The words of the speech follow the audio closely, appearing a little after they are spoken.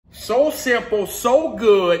So simple, so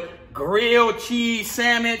good. Grilled cheese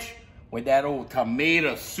sandwich with that old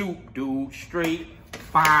tomato soup, dude. Straight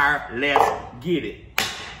fire. Let's get it.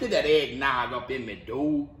 Get that eggnog up in me,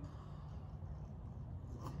 dude.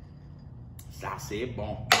 I said,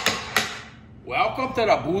 boom. Welcome to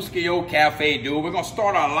the Busquio Cafe, dude. We're gonna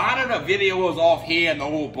start a lot of the videos off here in the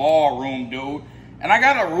old ballroom, dude. And I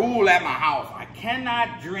got a rule at my house. I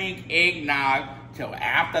cannot drink eggnog till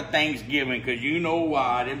after Thanksgiving, because you know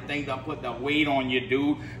why. Them things don't put the weight on you,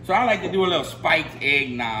 dude. So I like to do a little spiked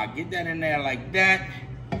eggnog. Get that in there like that.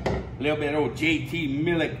 A little bit of old JT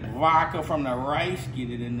Millet vodka from the rice. Get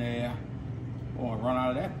it in there. Oh, run out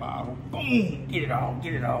of that bottle. Boom! Get it all,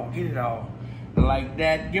 get it all, get it all. Like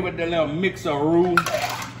that. Give it the little mixer-oo.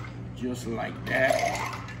 Just like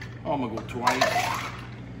that. Oh, I'm gonna go twice.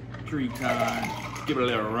 3 times. Give it a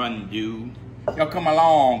little run, dude. Y'all come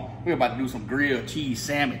along. We're about to do some grilled cheese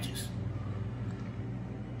sandwiches.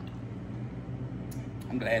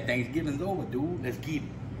 I'm glad Thanksgiving's over, dude. Let's get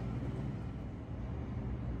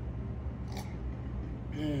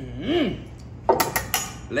it.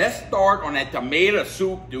 Let's start on that tomato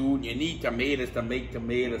soup, dude. You need tomatoes to make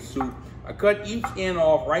tomato soup. I cut each end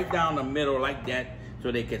off right down the middle like that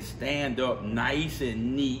so they can stand up nice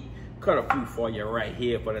and neat. Cut a few for you right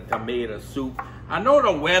here for the tomato soup. I know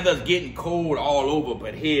the weather's getting cold all over,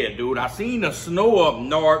 but here, dude, I seen the snow up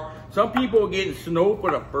north. Some people are getting snow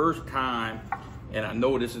for the first time, and I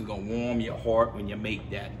know this is gonna warm your heart when you make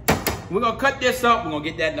that. We're gonna cut this up. We're gonna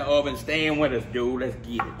get that in the oven. Staying with us, dude. Let's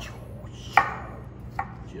get it.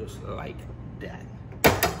 Just like that.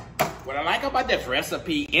 What I like about this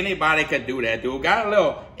recipe, anybody can do that, dude. Got a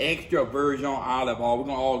little extra virgin olive oil. We're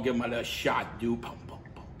gonna all give them a little shot, dude.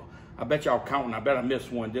 I bet y'all counting. I bet I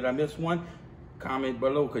missed one. Did I miss one? Comment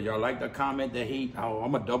below, because y'all like to comment the heat. Oh,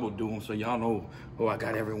 I'm a double do them so y'all know. Oh, I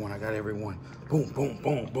got everyone. I got everyone. Boom, boom,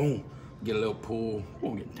 boom, boom. Get a little pull. Oh,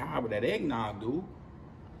 I'm getting tired with that eggnog, dude.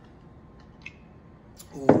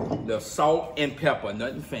 Ooh, the salt and pepper.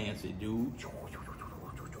 Nothing fancy, dude.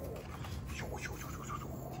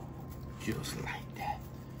 Just like that.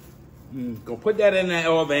 Gonna put that in the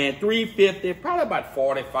oven, 350, probably about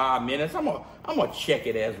 45 minutes. I'm gonna check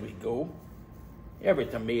it as we go. Every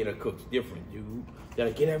tomato cooks different, dude. Did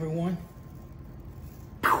I get everyone?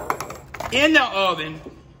 In the oven,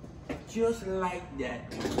 just like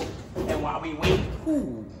that. And while we wait,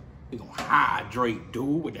 ooh, we're gonna hydrate,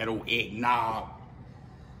 dude, with that old eggnog.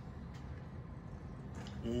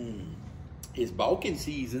 It's bulking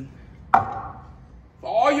season. For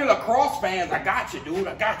all you lacrosse fans, I got you, dude.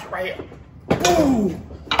 I got you right here. Ooh.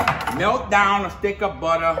 Melt down a stick of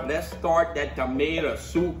butter. Let's start that tomato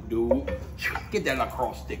soup, dude. Get that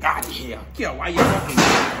lacrosse stick out of here. Kill, why you looking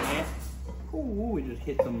at me, man? Ooh, we just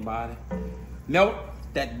hit somebody. Melt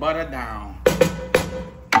that butter down.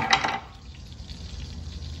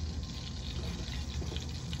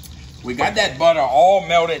 We got that butter all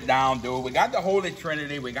melted down, dude. We got the Holy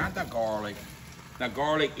Trinity. We got the garlic. The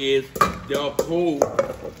garlic is the pull.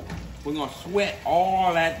 We're gonna sweat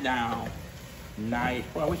all that down. Nice.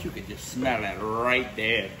 Well, I wish you could just smell it right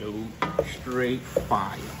there, dude. Straight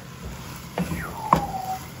fire.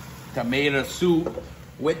 Tomato soup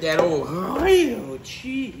with that old grilled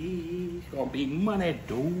cheese. Gonna be money,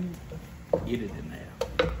 dude. Get it in there.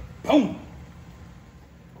 Boom.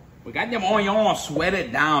 We got them onions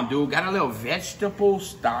sweated down, dude. Got a little vegetable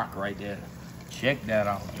stock right there. Check that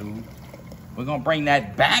out, dude. We're gonna bring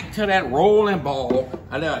that back to that rolling ball.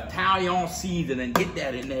 A little Italian seasoning. Get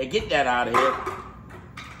that in there. Get that out of here.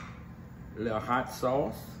 A little hot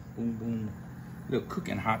sauce. Boom, boom. A little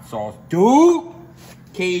cooking hot sauce. Dude!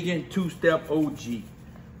 Cajun two-step OG.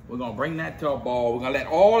 We're gonna bring that to a ball. We're gonna let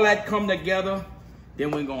all that come together.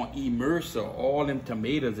 Then we're gonna immerse all them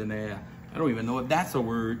tomatoes in there. I don't even know if that's a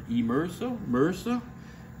word. Immerser? Mercer?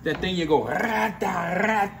 That thing you go rata,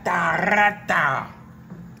 rata, rata.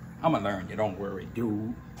 I'm gonna learn you, don't worry,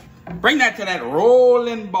 dude. Bring that to that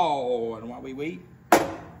rolling ball. And while we wait,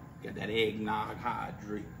 get that eggnog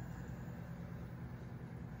hydrate.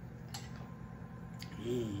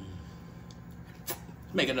 Let's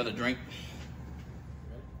make another drink.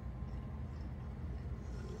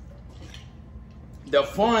 The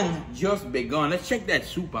fun just begun. Let's check that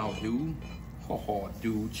soup out, dude. Oh,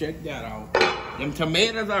 dude, check that out. Them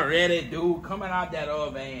tomatoes are ready, dude. Coming out that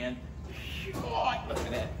oven. Short. Look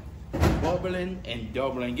at that. Bubbling and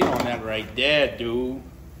doubling. Get on that right there, dude.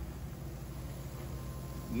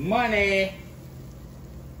 Money.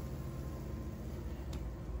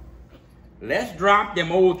 Let's drop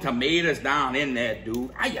them old tomatoes down in there,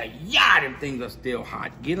 dude. Ay, them things are still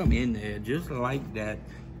hot. Get them in there just like that.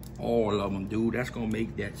 All of them, dude. That's gonna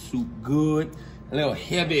make that soup good. A little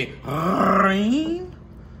heavy rain.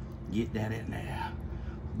 Get that in there.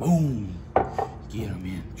 Boom. Get them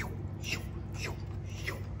in.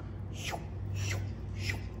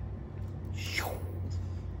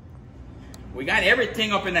 We got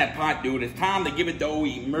everything up in that pot, dude. It's time to give it the old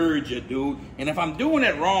immerger, dude. And if I'm doing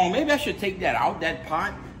it wrong, maybe I should take that out, that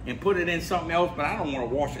pot, and put it in something else, but I don't want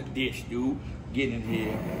to wash a dish, dude. Get in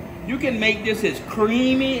here. You can make this as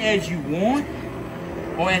creamy as you want,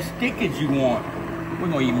 or as thick as you want. We're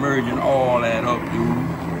going to immerge all that up,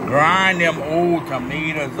 dude. Grind them old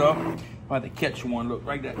tomatoes up. I'm about to catch one, look,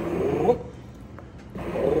 like that.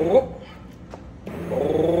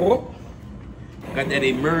 Got that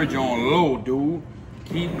immerge on low, dude.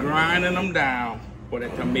 Keep grinding them down, or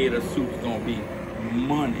that tomato soup's gonna be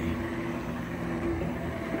money.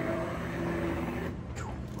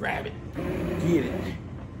 Grab it. Get it.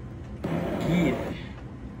 Get it.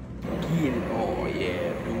 Get it. Oh,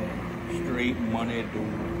 yeah, dude. Straight money,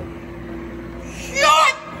 dude.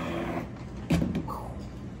 Shut!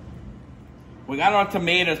 We got our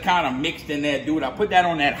tomatoes kind of mixed in there, dude. I put that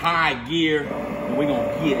on that high gear, and we're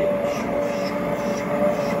gonna get it.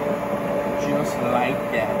 Just like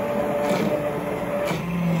that.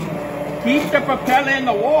 Keep the propeller in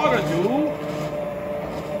the water, dude.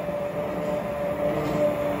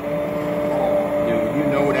 Dude, you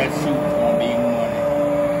know that soup's gonna be money.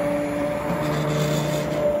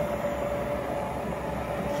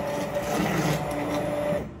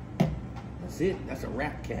 That's it. That's a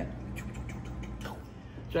wrap, cat.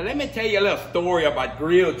 So let me tell you a little story about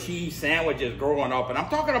grilled cheese sandwiches growing up. And I'm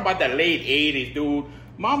talking about the late 80s, dude.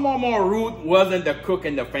 My mama Ruth wasn't the cook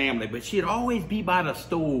in the family, but she'd always be by the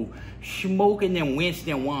stove, smoking them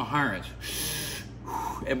Winston 100s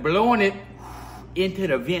and blowing it into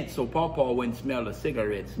the vent so Pawpaw wouldn't smell the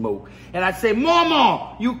cigarette smoke. And I'd say,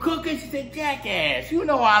 Mama, you cooking? She said, jackass, you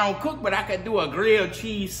know I don't cook, but I could do a grilled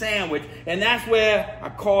cheese sandwich. And that's where I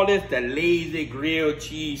call this the lazy grilled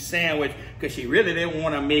cheese sandwich, because she really didn't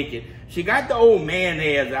want to make it. She got the old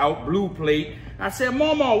mayonnaise out, blue plate. I said,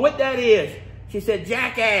 Mama, what that is? She said,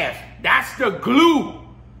 jackass, that's the glue.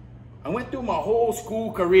 I went through my whole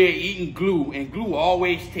school career eating glue, and glue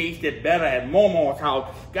always tasted better at Momo's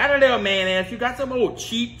house. Got a little mayonnaise, you got some old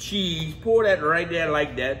cheap cheese, pour that right there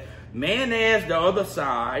like that. Mayonnaise the other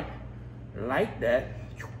side, like that.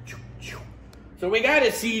 So we got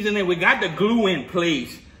it seasoning, we got the glue in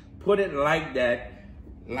place. Put it like that.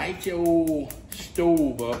 Light your old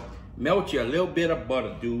stove up. Melt you a little bit of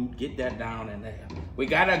butter, dude. Get that down in there. We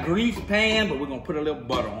got a grease pan, but we're gonna put a little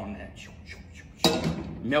butter on that.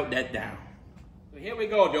 Melt that down. So here we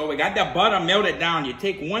go, dude. We got that butter melted down. You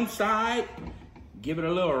take one side, give it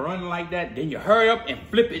a little run like that, then you hurry up and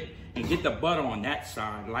flip it and get the butter on that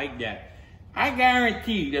side like that. I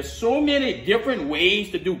guarantee there's so many different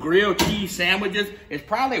ways to do grilled cheese sandwiches. It's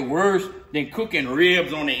probably worse than cooking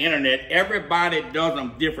ribs on the internet. Everybody does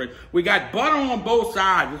them different. We got butter on both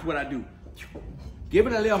sides. That's what I do. Give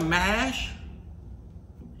it a little mash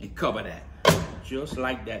and cover that. Just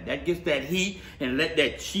like that. That gets that heat and let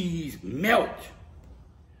that cheese melt.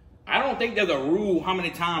 I don't think there's a rule how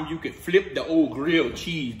many times you can flip the old grilled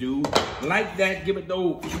cheese, dude. Like that, give it the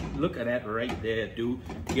old, look at that right there, dude.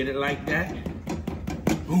 Get it like that.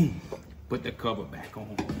 Boom. Put the cover back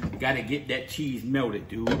on. Gotta get that cheese melted,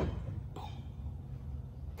 dude. Boom.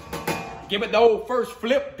 Give it the old first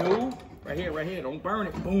flip, dude. Right here, don't burn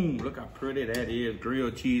it. Boom, look how pretty that is.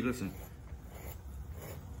 Grilled cheese, listen.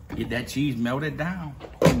 Get that cheese melted down.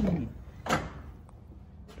 Boom.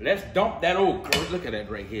 Let's dump that old, look at that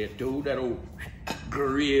right here, dude. That old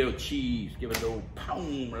grilled cheese. Give it a little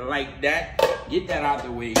pound like that. Get that out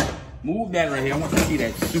the way. Move that right here. I want you to see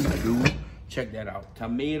that soup, dude. Check that out.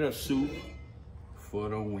 Tomato soup for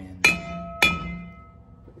the win.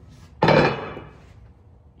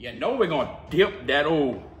 You know we're going to dip that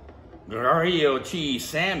old grilled cheese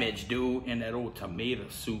sandwich, dude, in that old tomato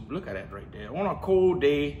soup. Look at that right there. On a cold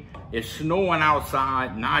day, it's snowing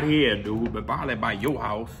outside, not here, dude, but probably by your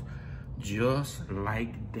house. Just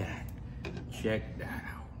like that. Check that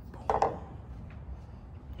out.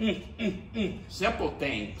 Simple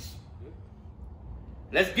things.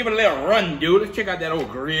 Let's give it a little run, dude. Let's check out that old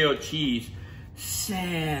grilled cheese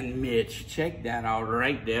sandwich. Check that out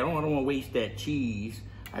right there. I don't want to waste that cheese.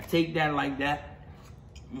 I take that like that.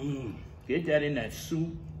 Get that in that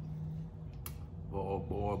soup.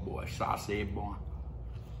 Boy, saucy boy.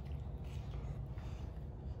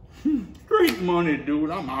 Straight money, dude.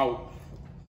 I'm out.